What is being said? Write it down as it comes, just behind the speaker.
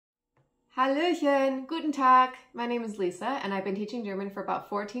Hallöchen, guten Tag. My name is Lisa and I've been teaching German for about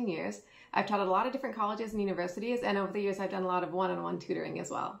 14 years. I've taught at a lot of different colleges and universities, and over the years I've done a lot of one-on-one tutoring as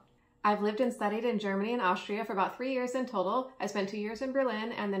well. I've lived and studied in Germany and Austria for about 3 years in total. I spent 2 years in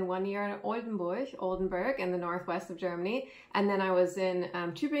Berlin and then 1 year in Oldenburg in the northwest of Germany. And then I was in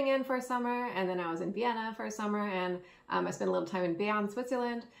Tübingen for a summer, and then I was in Vienna for a summer, and I spent a little time in Bern,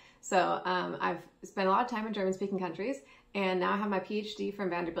 Switzerland. So I've spent a lot of time in German-speaking countries, and now I have my PhD from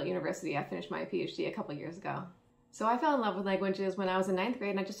Vanderbilt University. I finished my PhD a couple years ago. So I fell in love with languages when I was in 9th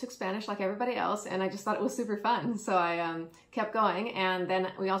grade, and I just took Spanish like everybody else, and I just thought it was super fun. So I kept going, and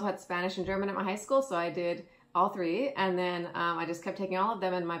then we also had Spanish and German at my high school, so I did all three, and then I just kept taking all of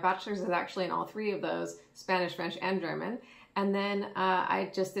them, and my bachelor's is actually in all three of those, Spanish, French, and German. And then I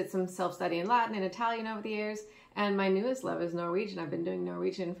just did some self-study in Latin and Italian over the years, and my newest love is Norwegian. I've been doing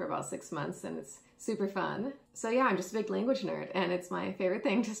Norwegian for about 6 months, and it's super fun. So yeah, I'm just a big language nerd, and it's my favorite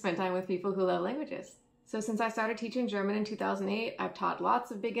thing to spend time with people who love languages. So since I started teaching German in 2008, I've taught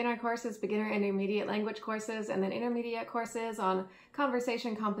lots of beginner courses, beginner intermediate language courses, and then intermediate courses on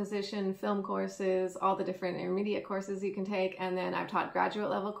conversation composition, film courses, all the different intermediate courses you can take. And then I've taught graduate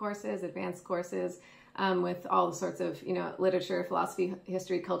level courses, advanced courses, with all the sorts of, literature, philosophy,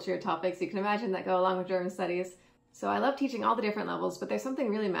 history, culture topics you can imagine that go along with German studies. So I love teaching all the different levels, but there's something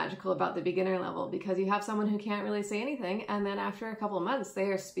really magical about the beginner level, because you have someone who can't really say anything, and then after a couple of months they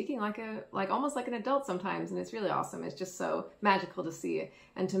are speaking almost like an adult sometimes, and it's really awesome. It's just so magical to see,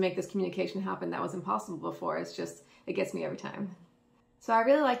 and to make this communication happen that was impossible before. It gets me every time. So I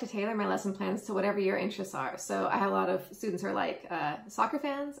really like to tailor my lesson plans to whatever your interests are. So I have a lot of students who are like soccer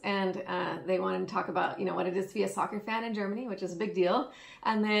fans, and they want to talk about what it is to be a soccer fan in Germany, which is a big deal.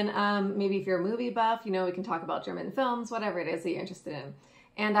 And then maybe if you're a movie buff, we can talk about German films, whatever it is that you're interested in.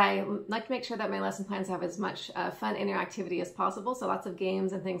 And I like to make sure that my lesson plans have as much fun interactivity as possible, so lots of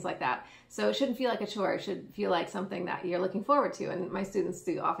games and things like that. So it shouldn't feel like a chore, it should feel like something that you're looking forward to. And my students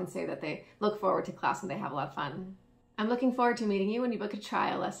do often say that they look forward to class and they have a lot of fun. I'm looking forward to meeting you when you book a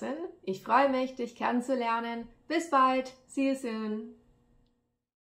trial lesson. Ich freue mich, dich kennenzulernen. Bis bald. See you soon.